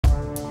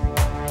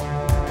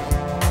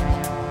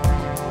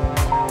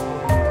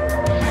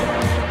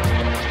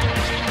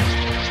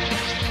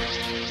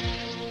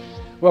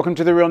Welcome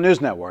to the Real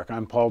News Network.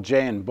 I'm Paul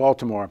Jay in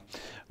Baltimore.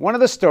 One of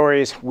the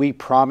stories we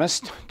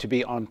promised to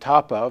be on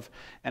top of,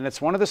 and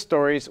it's one of the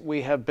stories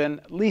we have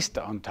been least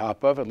on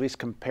top of, at least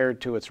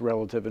compared to its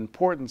relative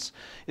importance,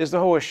 is the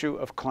whole issue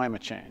of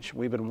climate change.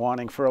 We've been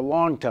wanting for a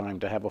long time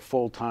to have a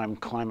full-time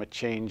climate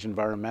change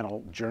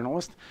environmental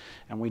journalist,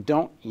 and we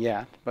don't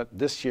yet, but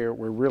this year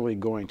we're really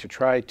going to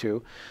try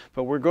to.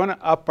 But we're going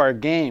to up our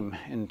game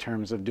in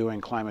terms of doing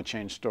climate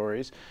change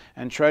stories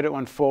and try to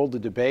unfold the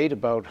debate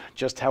about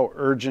just how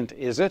urgent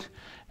is it,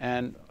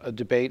 and a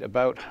debate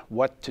about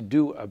what to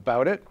do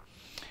about it.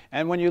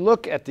 And when you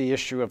look at the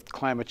issue of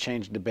climate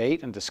change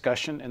debate and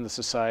discussion in the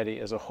society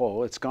as a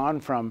whole, it's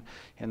gone from,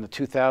 in the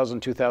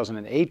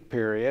 2000-2008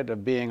 period,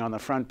 of being on the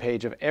front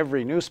page of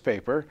every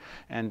newspaper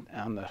and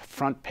on the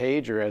front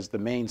page or as the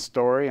main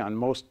story on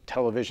most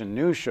television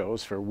news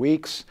shows for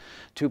weeks,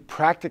 to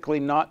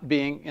practically not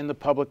being in the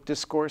public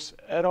discourse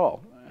at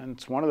all. And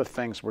it's one of the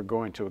things we're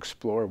going to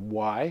explore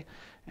why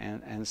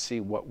and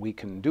see what we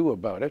can do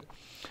about it.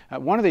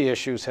 One of the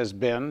issues has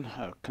been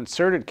a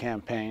concerted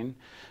campaign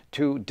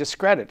to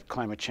discredit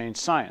climate change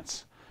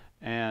science.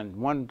 And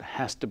one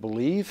has to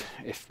believe,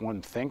 if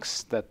one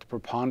thinks that the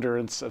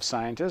preponderance of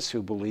scientists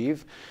who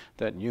believe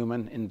that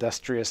human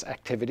industrious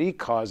activity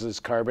causes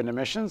carbon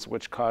emissions,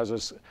 which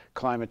causes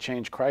climate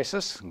change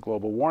crisis and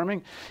global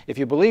warming, if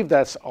you believe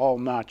that's all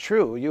not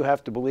true, you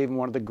have to believe in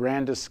one of the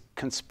grandest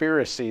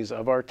conspiracies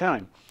of our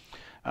time.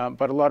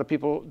 But a lot of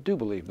people do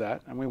believe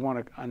that, and we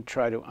want to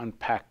try to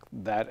unpack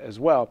that as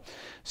well.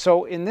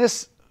 So in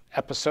this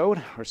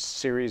episode, or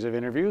series of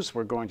interviews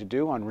we're going to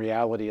do on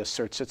Reality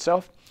Asserts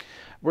Itself,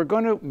 we're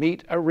going to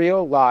meet a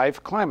real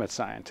live climate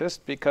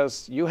scientist,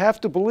 because you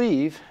have to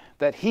believe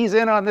that he's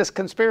in on this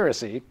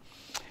conspiracy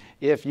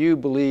if you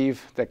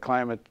believe that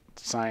climate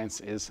science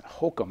is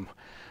hokum.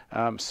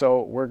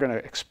 So we're going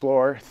to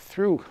explore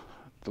through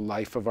the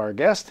life of our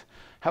guest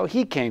how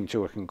he came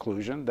to a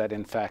conclusion that,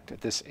 in fact,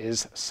 this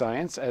is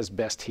science as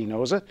best he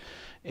knows it.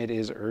 It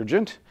is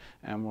urgent,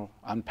 and we'll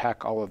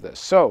unpack all of this.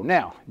 So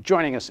now,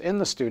 joining us in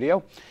the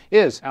studio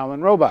is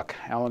Alan Robock.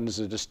 Alan is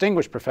a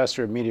distinguished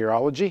professor of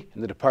meteorology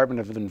in the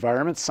Department of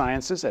Environment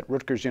Sciences at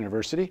Rutgers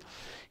University.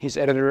 He's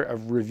editor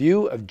of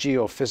Review of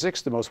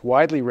Geophysics, the most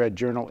widely read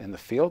journal in the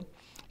field.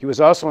 He was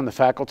also on the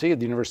faculty of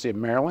the University of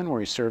Maryland,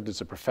 where he served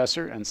as a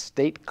professor and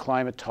state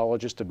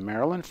climatologist of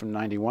Maryland from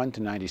 '91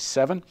 to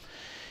 '97.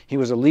 He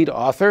was a lead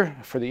author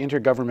for the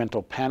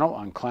Intergovernmental Panel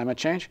on Climate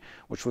Change,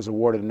 which was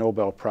awarded a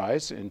Nobel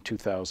Prize in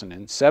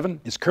 2007.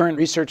 His current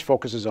research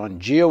focuses on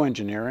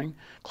geoengineering,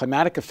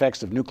 climatic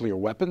effects of nuclear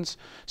weapons,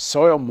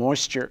 soil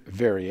moisture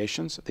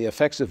variations, the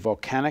effects of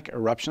volcanic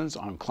eruptions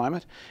on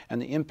climate,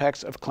 and the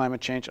impacts of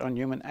climate change on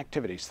human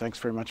activities. Thanks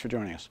very much for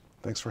joining us.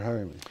 Thanks for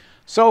having me.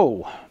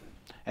 So,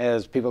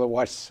 as people that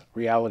watch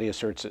Reality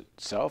Asserts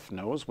Itself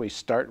knows, we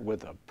start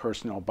with a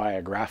personal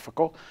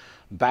biographical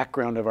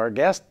background of our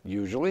guest,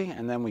 usually,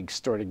 and then we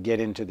sort of get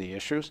into the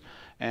issues.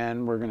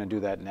 And we're going to do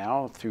that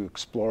now through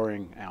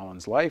exploring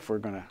Alan's life. We're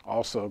going to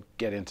also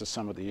get into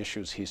some of the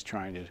issues he's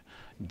trying to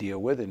deal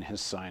with in his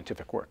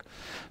scientific work.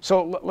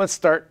 So let's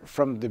start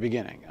from the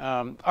beginning.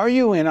 Are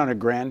you in on a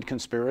grand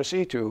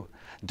conspiracy to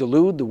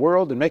delude the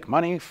world and make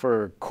money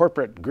for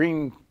corporate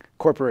green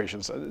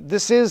corporations?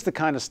 This is the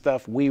kind of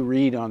stuff we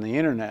read on the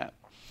internet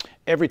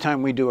every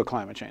time we do a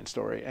climate change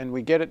story, and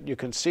we get it. You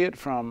can see it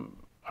from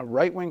a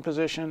right-wing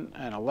position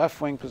and a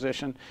left-wing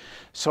position.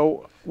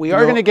 So we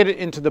are going to get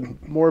into the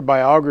more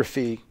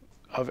biography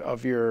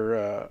of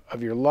your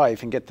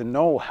life and get to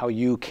know how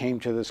you came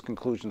to these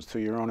conclusions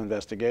through your own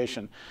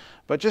investigation.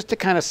 But just to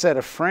kind of set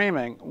a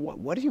framing,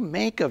 what do you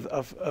make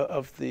of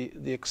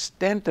the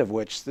extent of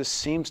which this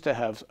seems to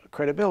have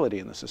credibility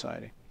in the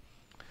society?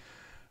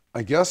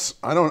 I guess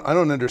I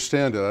don't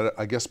understand it.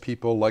 I guess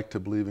people like to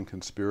believe in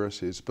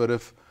conspiracies, but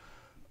if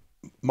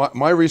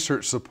my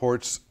research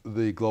supports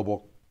the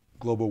global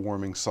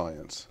warming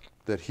science,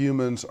 that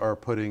humans are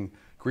putting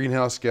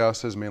greenhouse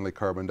gases, mainly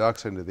carbon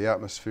dioxide, into the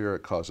atmosphere.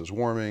 It causes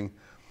warming.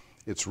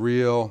 It's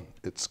real.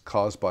 It's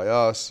caused by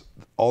us.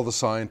 All the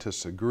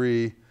scientists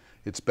agree.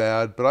 It's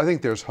bad, but I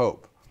think there's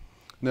hope.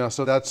 Now,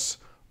 so that's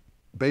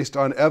based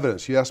on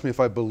evidence. You asked me if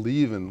I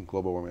believe in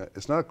global warming.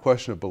 It's not a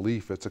question of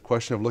belief. It's a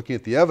question of looking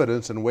at the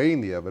evidence and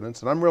weighing the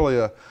evidence. And I'm really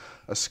a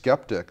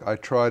skeptic. I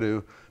try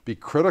to be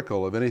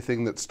critical of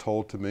anything that's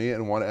told to me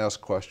and want to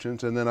ask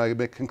questions, and then I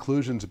make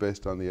conclusions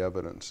based on the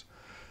evidence.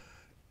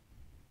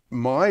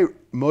 My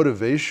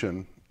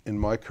motivation in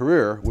my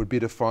career would be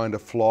to find a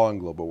flaw in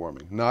global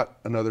warming, not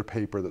another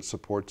paper that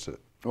supports it.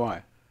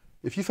 Why?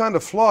 If you found a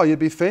flaw, you'd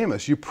be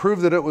famous. You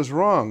proved that it was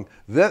wrong.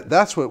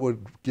 That's what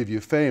would give you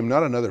fame,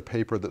 not another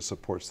paper that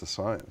supports the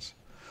science.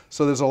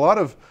 So there's a lot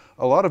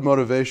of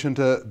motivation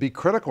to be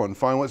critical and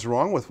find what's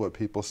wrong with what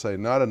people say,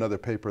 not another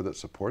paper that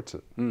supports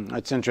it.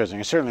 That's interesting.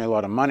 There's certainly a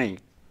lot of money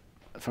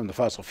from the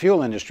fossil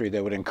fuel industry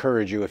that would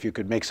encourage you if you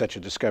could make such a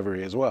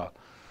discovery as well.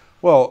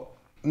 Well,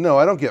 no,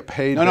 I don't get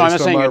paid based on my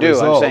results. No, I'm not saying you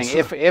do. I'm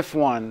saying if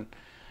one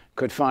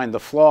could find the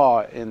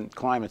flaw in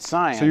climate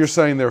science. So you're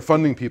saying they're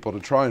funding people to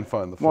try and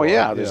find the flaw? Well,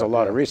 yeah, there's a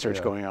lot of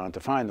research going on to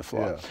find the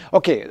flaw. Yeah.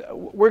 Okay,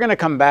 we're going to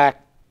come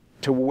back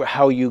to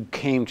how you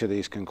came to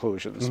these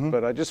conclusions,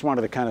 but I just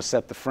wanted to kind of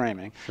set the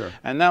framing. Sure.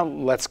 And now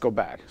let's go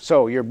back.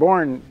 So you're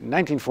born in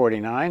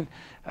 1949.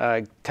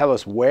 Tell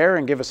us where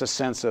and give us a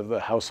sense of the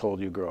household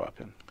you grew up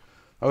in.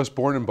 I was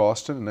born in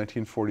Boston in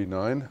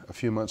 1949. A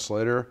few months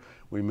later,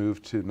 we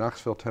moved to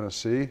Knoxville,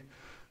 Tennessee,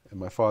 and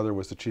my father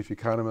was the chief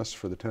economist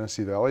for the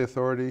Tennessee Valley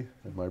Authority,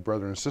 and my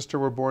brother and sister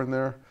were born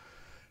there.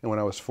 And when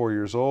I was 4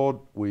 years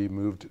old, we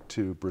moved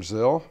to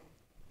Brazil.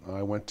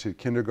 I went to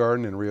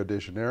kindergarten in Rio de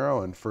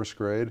Janeiro and first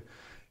grade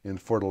in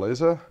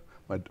Fortaleza.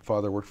 My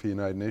father worked for the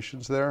United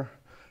Nations there,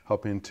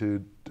 helping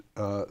to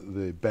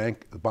the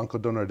Banco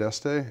do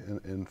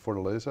Nordeste in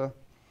Fortaleza.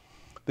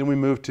 Then we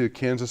moved to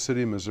Kansas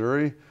City,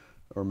 Missouri,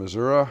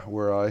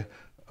 where I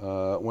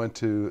went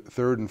to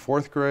third and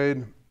fourth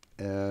grade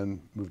and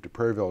moved to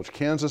Prairie Village,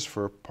 Kansas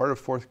for part of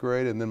fourth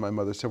grade. And then my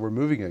mother said, "We're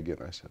moving again."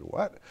 I said,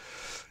 "What?"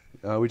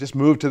 "We just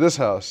moved to this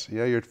house."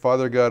 "Yeah, your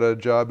father got a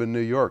job in New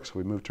York." So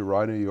we moved to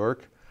Rye, New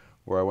York,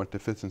 where I went to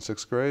fifth and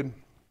sixth grade.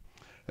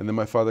 And then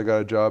my father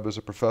got a job as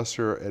a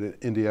professor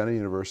at Indiana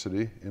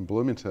University in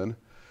Bloomington.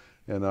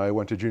 And I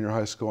went to junior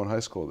high school and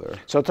high school there.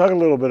 So talk a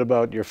little bit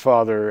about your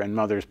father and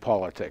mother's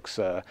politics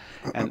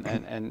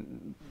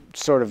and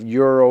sort of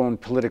your own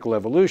political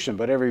evolution,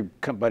 but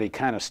everybody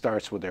kind of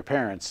starts with their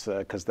parents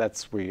because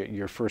that's where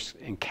your first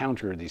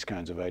encounter these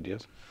kinds of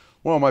ideas.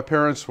 Well, my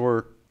parents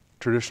were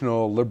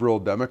traditional liberal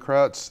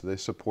Democrats. They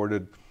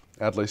supported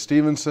Adlai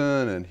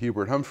Stevenson and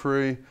Hubert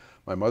Humphrey.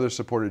 My mother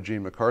supported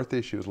Gene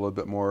McCarthy. She was a little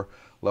bit more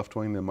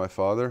left-wing than my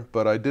father,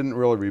 but I didn't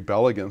really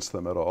rebel against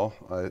them at all.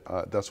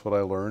 That's what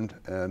I learned,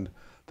 and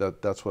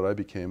that's what I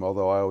became,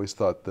 although I always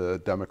thought the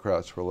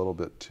Democrats were a little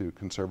bit too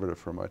conservative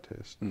for my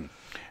taste.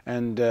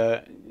 And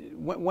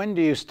when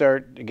do you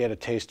start to get a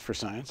taste for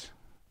science?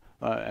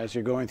 As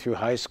you're going through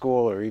high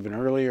school or even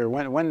earlier?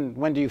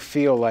 When do you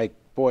feel like,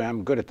 boy,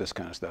 I'm good at this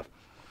kind of stuff?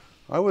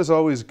 I was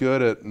always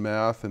good at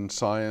math and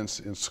science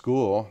in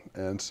school,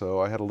 and so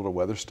I had a little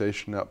weather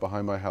station out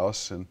behind my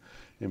house in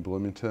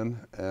Bloomington,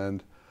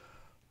 and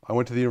I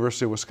went to the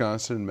University of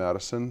Wisconsin in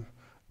Madison.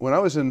 When I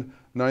was in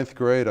ninth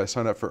grade, I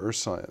signed up for earth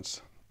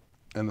science,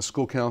 and the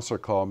school counselor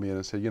called me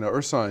and said, "You know,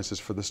 earth science is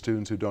for the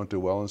students who don't do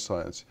well in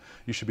science.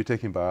 You should be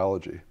taking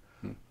biology."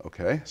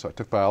 Okay, so I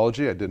took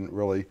biology. I didn't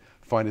really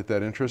find it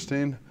that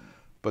interesting,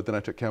 but then I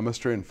took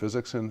chemistry and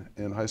physics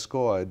in high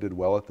school. I did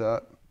well at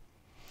that.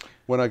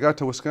 When I got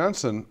to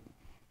Wisconsin,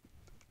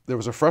 there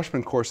was a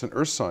freshman course in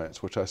earth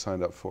science, which I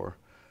signed up for,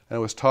 and it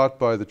was taught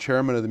by the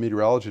chairman of the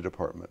meteorology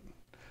department,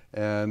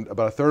 and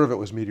about a third of it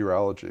was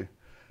meteorology.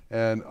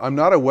 And I'm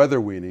not a weather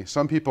weenie.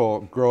 Some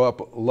people grow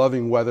up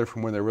loving weather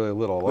from when they're really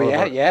little. Well,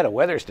 you had a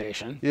weather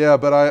station. Yeah,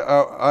 but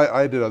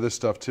I did other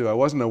stuff too. I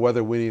wasn't a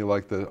weather weenie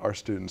like our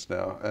students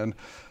now, and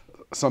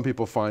some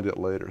people find it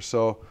later.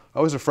 So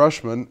I was a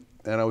freshman,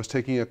 and I was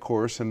taking a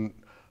course, and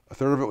a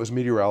third of it was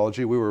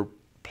meteorology. We were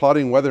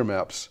plotting weather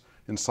maps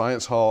in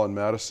Science Hall in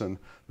Madison.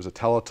 There was a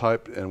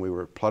teletype, and we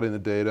were plotting the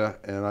data,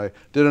 and I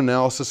did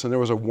analysis, and there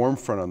was a warm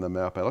front on the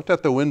map. I looked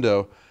out the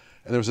window,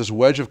 and there was this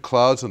wedge of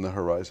clouds on the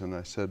horizon.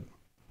 I said,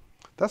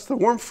 "That's the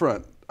warm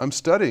front I'm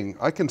studying.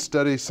 I can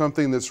study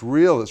something that's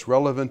real, that's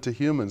relevant to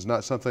humans,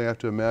 not something I have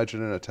to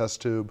imagine in a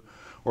test tube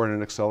or in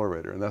an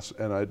accelerator."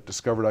 And I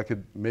discovered I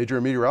could major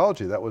in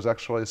meteorology. That was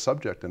actually a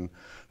subject, and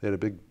they had a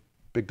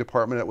big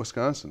department at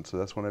Wisconsin, so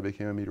that's when I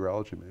became a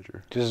meteorology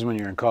major. This is when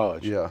you're in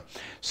college? Yeah.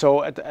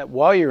 So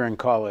while you're in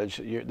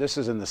college, this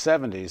is in the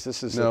 70s.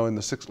 This is no, in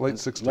the late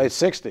 60s. Late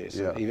 60s,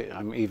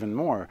 yeah. Even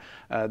more.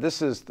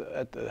 This is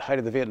at the height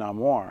of the Vietnam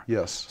War.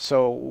 Yes.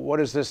 So what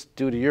does this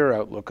do to your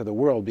outlook of the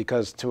world?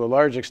 Because to a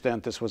large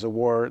extent, this was a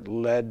war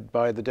led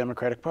by the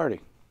Democratic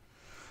Party.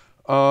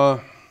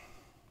 I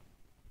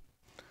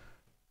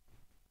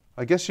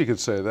guess you could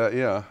say that,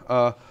 yeah.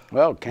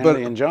 Well,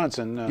 Kennedy and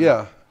Johnson.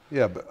 Yeah.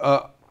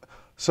 But,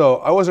 so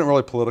I wasn't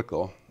really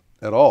political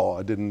at all.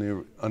 I didn't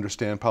even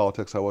understand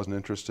politics. I wasn't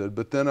interested.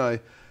 But then I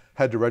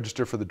had to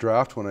register for the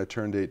draft when I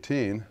turned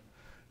 18,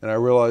 and I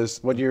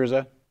realized... What year is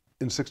that?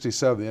 In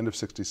 67, the end of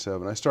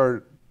 67. I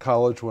started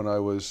college when I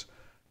was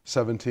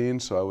 17,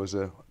 so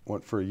I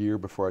went for a year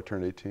before I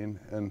turned 18.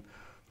 And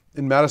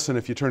in Madison,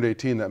 if you turned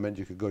 18, that meant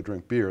you could go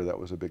drink beer. That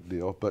was a big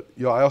deal. But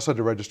I also had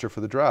to register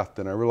for the draft,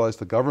 and I realized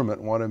the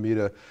government wanted me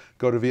to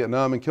go to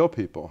Vietnam and kill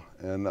people.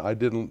 And I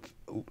didn't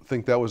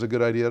think that was a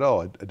good idea at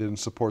all. I didn't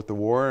support the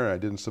war, and I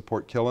didn't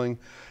support killing,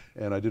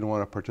 and I didn't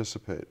want to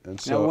participate.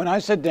 And so, now, when I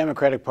said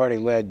Democratic Party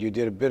led, you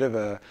did a bit of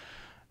a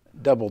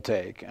double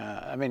take.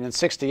 I mean, in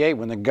 68,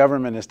 when the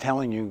government is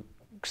telling you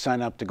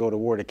sign up to go to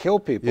war to kill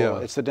people,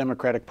 it's the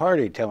Democratic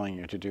Party telling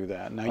you to do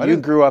that. Now, you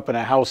grew up in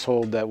a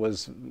household that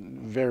was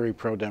very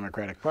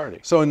pro-Democratic Party.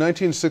 So in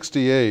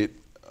 1968,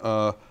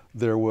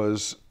 there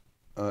was,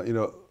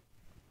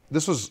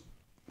 this was,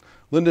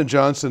 Lyndon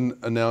Johnson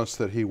announced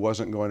that he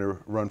wasn't going to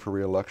run for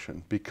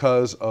re-election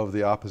because of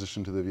the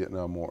opposition to the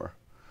Vietnam War.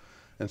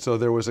 And so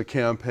there was a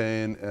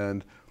campaign,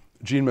 and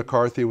Gene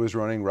McCarthy was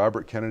running,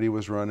 Robert Kennedy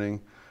was running.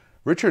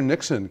 Richard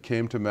Nixon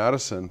came to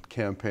Madison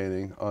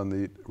campaigning on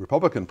the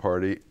Republican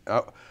Party,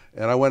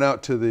 and I went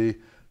out to the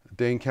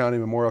Dane County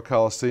Memorial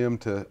Coliseum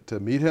to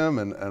meet him,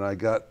 and I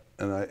got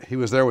and he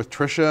was there with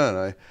Tricia, and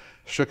I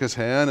shook his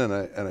hand,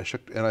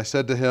 and I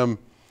said to him,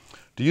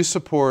 "Do you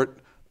support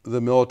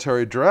the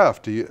military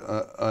draft?" He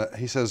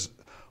says,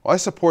 well, "I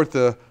support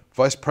the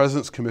Vice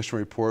President's Commission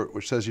report,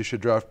 which says you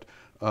should draft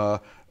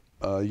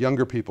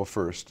younger people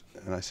first."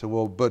 And I said,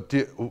 "Well, but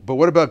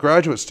what about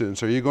graduate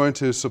students? Are you going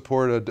to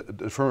support a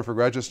deferment for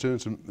graduate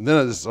students?" And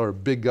then this sort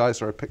of big guy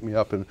started picking me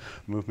up and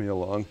moved me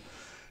along.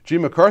 G.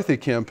 McCarthy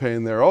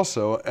campaigned there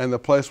also, and the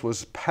place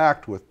was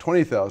packed with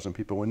 20,000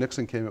 people. When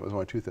Nixon came, it was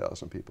only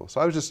 2,000 people. So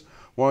I was just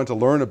wanted to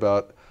learn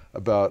about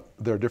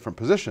their different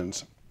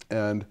positions.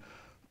 And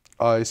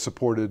I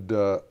supported,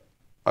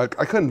 I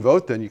couldn't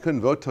vote then. You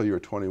couldn't vote till you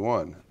were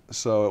 21.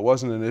 So it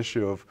wasn't an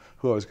issue of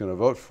who I was going to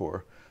vote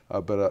for.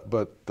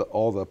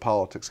 All the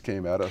politics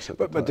came at us at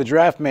the time. But the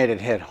draft made it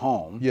hit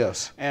home.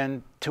 Yes.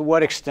 And to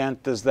what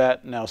extent does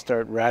that now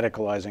start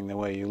radicalizing the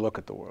way you look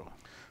at the world?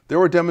 There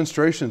were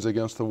demonstrations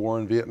against the war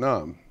in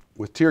Vietnam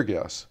with tear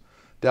gas.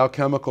 Dow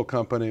Chemical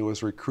Company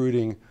was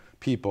recruiting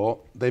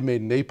people. They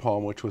made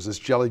napalm, which was this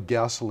jellied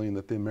gasoline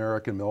that the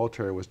American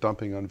military was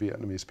dumping on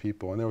Vietnamese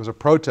people. And there was a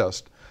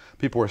protest.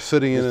 People were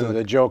sitting in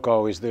the joke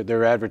always,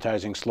 their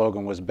advertising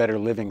slogan was "better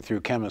living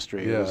through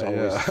chemistry." Yeah, it was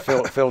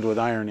always filled with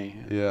irony.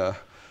 Yeah.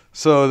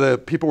 So the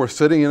people were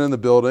sitting in the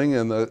building,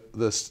 and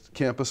the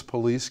campus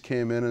police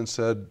came in and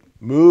said,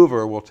 "Move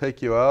or we'll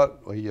take you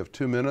out. Well, you have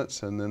 2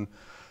 minutes." And then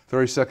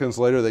 30 seconds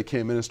later, they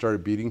came in and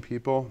started beating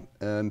people.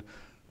 And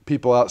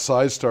people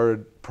outside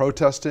started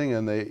protesting,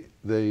 and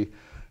they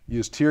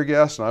used tear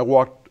gas. And I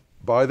walked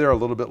by there a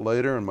little bit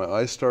later, and my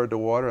eyes started to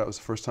water. That was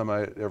the first time I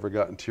had ever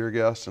gotten tear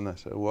gas. And I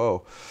said,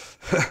 whoa.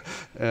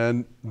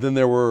 And then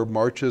there were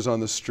marches on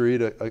the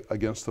street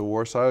against the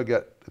war. So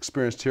I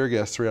experienced tear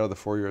gas 3 out of the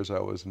 4 years I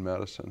was in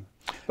Madison.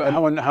 But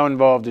how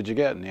involved did you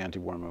get in the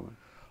anti-war movement?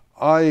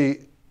 I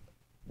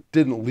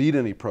didn't lead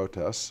any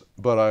protests,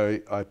 but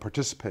I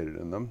participated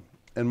in them.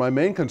 And my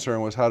main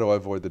concern was, how do I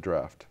avoid the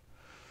draft?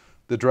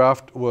 The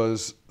draft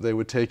was they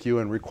would take you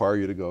and require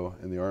you to go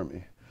in the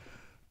Army.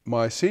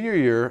 My senior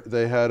year,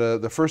 they had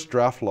the first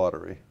draft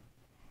lottery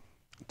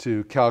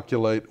to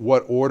calculate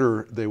what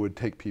order they would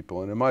take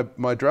people in. And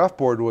my draft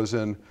board was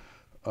in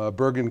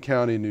Bergen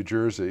County, New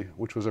Jersey,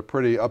 which was a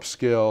pretty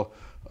upscale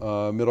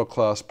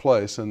middle-class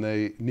place, and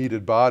they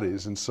needed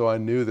bodies. And so I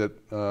knew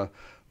that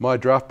my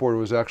draft board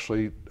was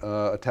actually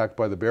attacked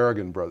by the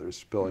Berrigan brothers,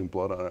 spilling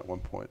blood on it at one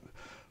point.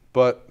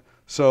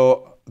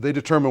 So they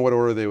determined what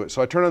order they would.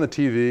 So I turned on the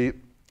TV,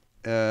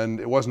 and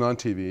it wasn't on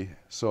TV.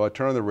 So I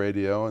turned on the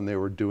radio, and they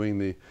were doing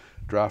the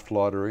draft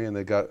lottery, and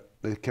they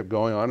kept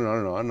going on and on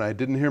and on. And I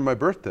didn't hear my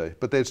birthday,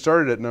 but they'd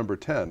started at number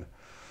 10.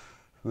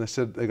 And they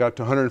said they got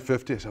to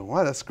 150. I said,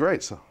 wow, that's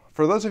great. So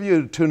for those of you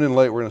who tuned in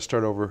late, we're going to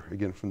start over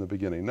again from the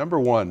beginning. Number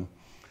 1,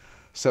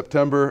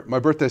 my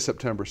birthday's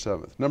September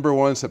 7th. Number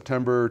 1,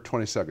 September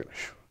 22nd.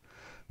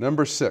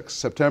 Number 6,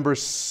 September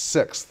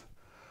 6th.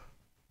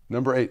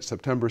 Number 8,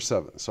 September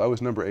 7th. So I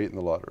was number 8 in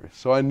the lottery.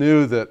 So I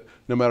knew that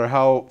no matter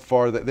how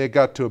far they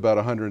got to about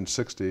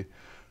 160,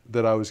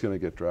 that I was going to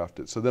get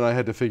drafted. So then I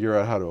had to figure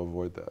out how to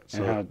avoid that.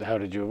 So and how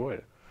did you avoid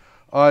it?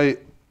 I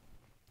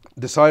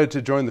decided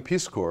to join the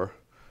Peace Corps,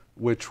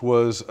 which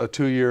was a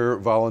 2-year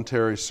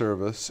voluntary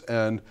service.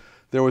 And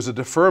there was a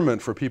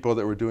deferment for people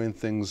that were doing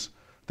things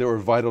that were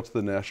vital to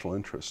the national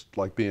interest,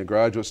 like being a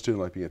graduate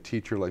student, like being a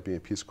teacher, like being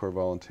a Peace Corps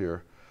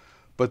volunteer.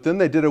 But then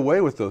they did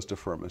away with those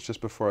deferments just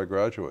before I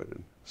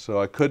graduated. So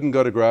I couldn't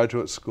go to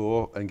graduate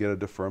school and get a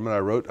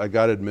deferment. I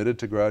got admitted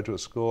to graduate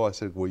school. I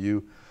said, will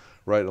you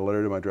write a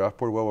letter to my draft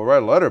board? Well, we'll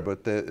write a letter,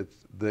 but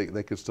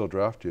they could still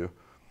draft you.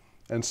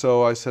 And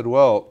so I said,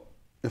 well,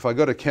 if I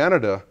go to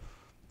Canada,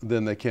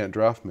 then they can't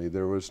draft me.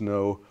 There was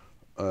no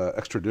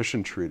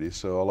extradition treaty.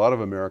 So a lot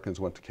of Americans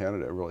went to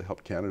Canada. It really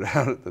helped Canada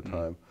out at the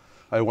time.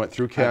 I went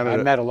through Canada.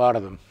 I met a lot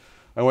of them.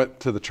 I went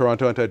to the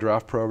Toronto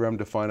anti-draft program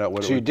to find out what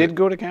it would So you did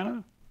go to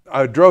Canada?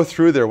 I drove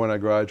through there when I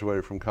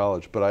graduated from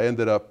college, but I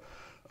ended up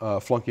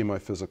flunking my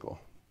physical.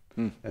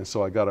 And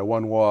so I got a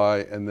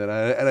 1Y, and then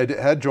I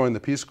had joined the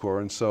Peace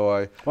Corps, and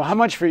so Well, how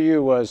much for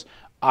you was,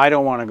 I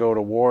don't want to go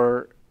to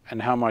war,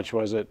 and how much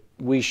was it,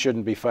 we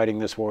shouldn't be fighting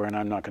this war and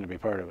I'm not going to be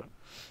part of it?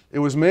 It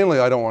was mainly,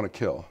 I don't want to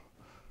kill.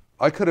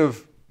 I could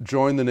have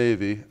joined the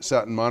Navy,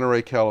 sat in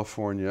Monterey,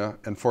 California,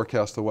 and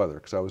forecast the weather,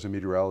 because I was a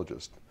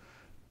meteorologist.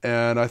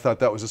 And I thought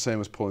that was the same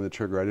as pulling the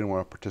trigger. I didn't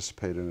want to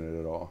participate in it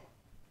at all.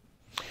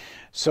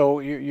 So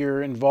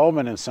your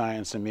involvement in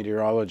science and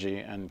meteorology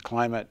and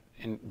climate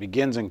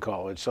begins in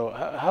college. So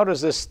how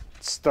does this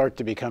start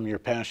to become your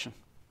passion?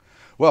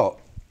 Well,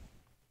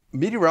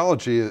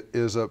 meteorology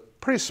is a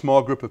pretty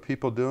small group of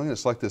people doing it.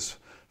 It's like this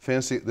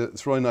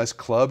it's really nice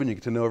club, and you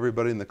get to know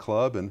everybody in the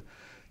club. And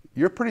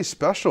you're pretty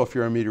special if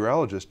you're a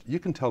meteorologist. You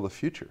can tell the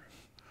future.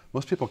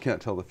 Most people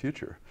can't tell the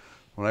future.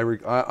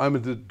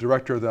 I'm the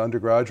director of the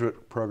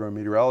undergraduate program in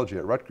meteorology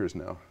at Rutgers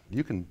now.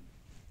 You can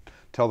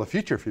tell the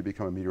future if you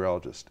become a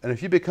meteorologist. And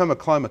if you become a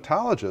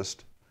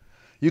climatologist,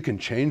 you can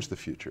change the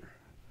future.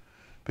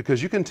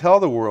 Because you can tell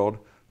the world,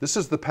 this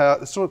is the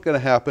path, this is what's going to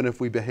happen if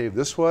we behave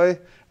this way, and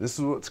this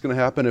is what's going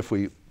to happen if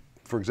we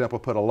for example,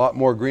 put a lot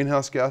more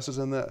greenhouse gases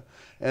in that,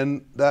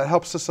 and that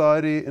helps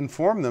society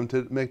inform them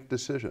to make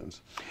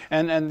decisions.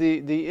 And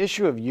the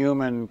issue of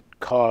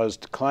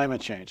human-caused climate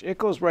change, it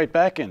goes right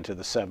back into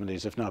the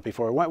 70s, if not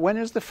before. When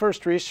is the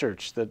first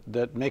research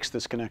that makes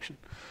this connection?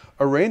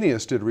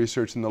 Arrhenius did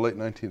research in the late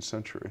 19th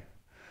century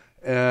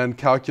and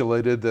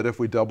calculated that if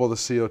we double the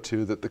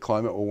CO2, that the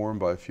climate will warm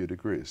by a few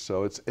degrees.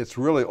 So it's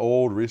really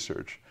old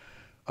research.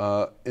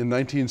 In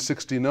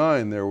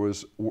 1969, there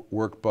was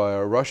work by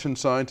a Russian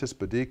scientist,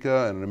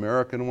 Badika, and an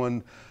American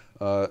one,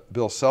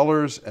 Bill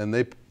Sellers, and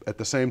they, at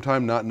the same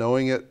time, not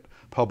knowing it,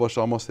 published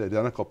almost the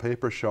identical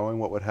paper showing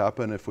what would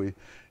happen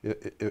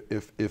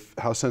if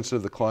how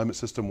sensitive the climate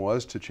system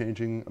was to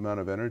changing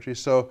amount of energy.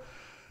 So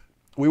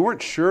we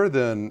weren't sure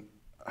then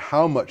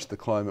how much the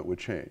climate would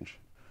change.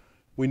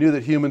 We knew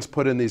that humans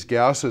put in these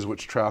gases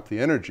which trap the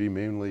energy,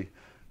 mainly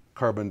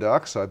carbon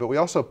dioxide, but we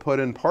also put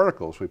in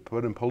particles. We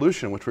put in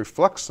pollution, which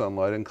reflects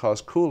sunlight and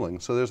cause cooling.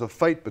 So there's a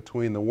fight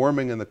between the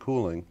warming and the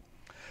cooling.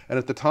 And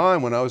at the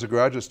time, when I was a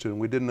graduate student,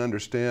 we didn't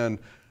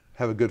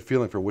have a good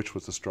feeling for which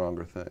was the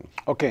stronger thing.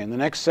 Okay, in the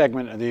next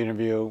segment of the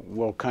interview,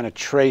 we'll kind of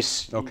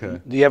trace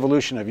the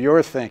evolution of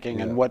your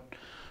thinking and what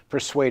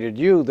persuaded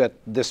you that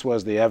this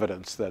was the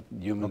evidence that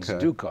humans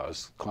do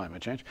cause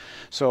climate change.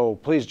 So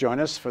please join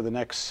us for the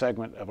next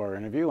segment of our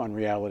interview on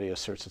Reality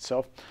Asserts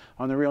Itself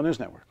on the Real News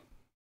Network.